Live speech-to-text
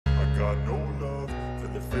got no love for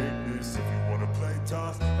the fakeness. If you wanna play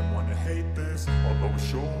tough and wanna hate this, I'll always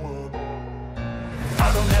show up. I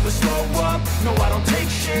don't ever slow up, no I don't take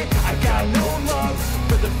shit. I got no love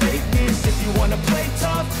for the fakeness. If you wanna play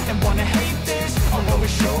tough and wanna hate this, I'll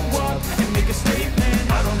always show up and make a statement.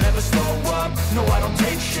 I don't ever slow up, no I don't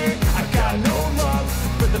take shit. I got no love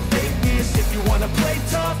for the fakeness. If you wanna play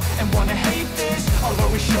tough and wanna hate this, I'll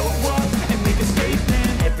always show up and make a statement.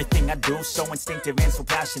 Everything I do so instinctive and so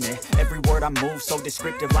passionate. Every word I move so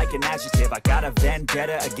descriptive like an adjective. I got a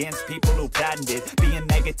vendetta against people who patented being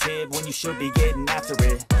negative when you should be getting after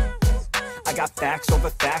it. I got facts over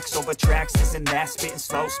tracks, this and that, spitting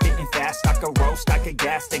slow, spitting fast. I could roast, I could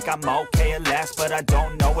gas, think I'm okay at last, but I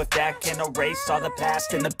don't know if that can erase all the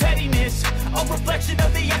past and the pettiness. A reflection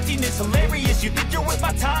of the emptiness, hilarious. You think you're worth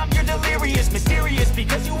my time, you're delirious, mysterious,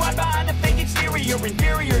 because you hide behind a fake exterior,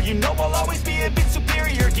 inferior. You know I'll always be a bit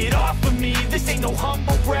superior. Get off of me, this ain't no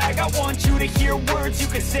humble brag. I want you to hear words, you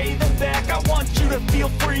can say them back. I want you to feel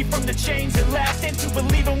free from the chains at last, and to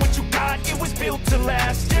believe in what you got, it was built to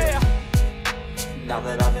last, yeah. Now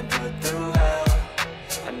that I've been put through hell,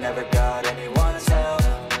 I never got anyone's help.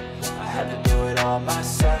 I had to do it all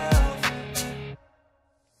myself.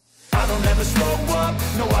 I don't ever slow up,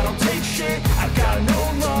 no I don't take shit. I got no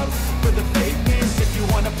love for the fakeness. If you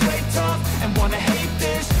wanna play tough and wanna hate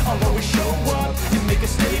this, I'll always show up and make a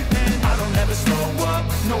statement. I don't ever slow up,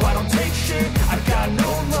 no I don't take shit. I got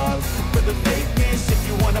no love for the fakeness. If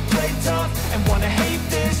you wanna play tough and wanna hate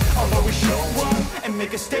this, I'll always show up and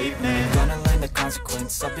make a statement. Gonna learn the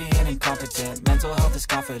consequence of being incompetent. Mental health is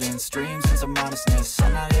confidence, dreams and some modestness.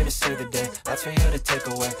 I'm not here to save the day, that's for you to take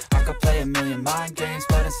away. I could play a million mind games,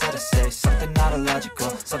 but instead I say something not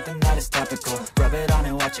illogical, something that is topical. Rub it on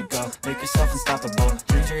and watch it go, make yourself unstoppable.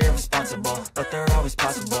 Dreams are irresponsible, but they're always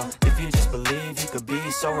possible. If you just believe, you could be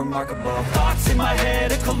so remarkable. Thoughts in my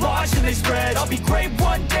head, a collage and they spread. I'll be great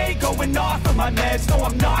one day, going off of my meds. No,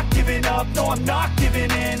 I'm not giving up, no, I'm not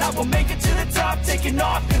giving in. I will make it to the top, taking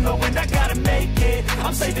off in the wind. I gotta make it,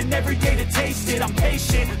 I'm saving every day to taste it. I'm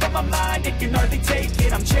patient, but my mind, it can hardly take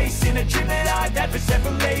it. I'm chasing a dream that I've had for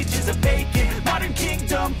several ages, a vacant modern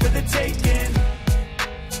kingdom for the taking.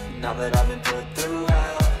 Now that I've been put through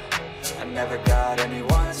hell, I never got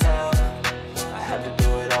anyone's help. I had to do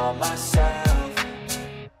it all myself.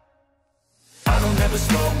 I don't ever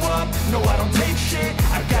slow up, no I don't take shit.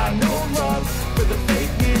 I got no love for the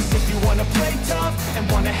fakeness. If you wanna play tough and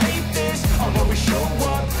wanna hate this, I'll always show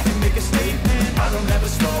up and make a statement. I don't ever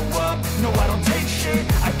slow up, no I don't take shit.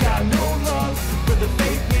 I got no love for the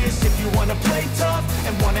fakeness. If you wanna play tough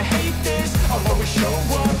and wanna hate this, I'll always show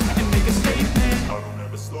up and make a statement. I don't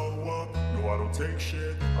ever slow up, no I don't take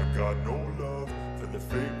shit. I got no love for the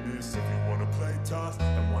fakeness. If you wanna play tough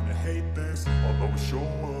and wanna hate this, I'll always show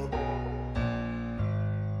up.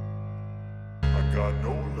 I got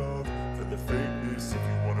no love for the fakeness. If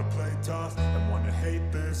you wanna play tough and wanna hate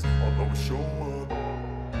this, I'll always show up.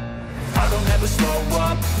 I don't ever slow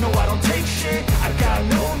up, no I don't take shit. I got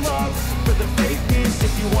no love for the fakeness.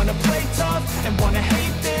 If you wanna play tough and wanna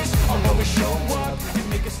hate this, I'll always show up and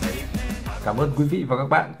make a statement. Cảm ơn quý vị và các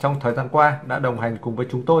bạn trong thời gian qua đã đồng hành cùng với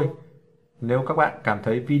chúng tôi. Nếu các bạn cảm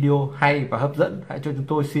thấy video hay và hấp dẫn, hãy cho chúng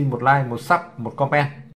tôi xin một like, một sub, một comment.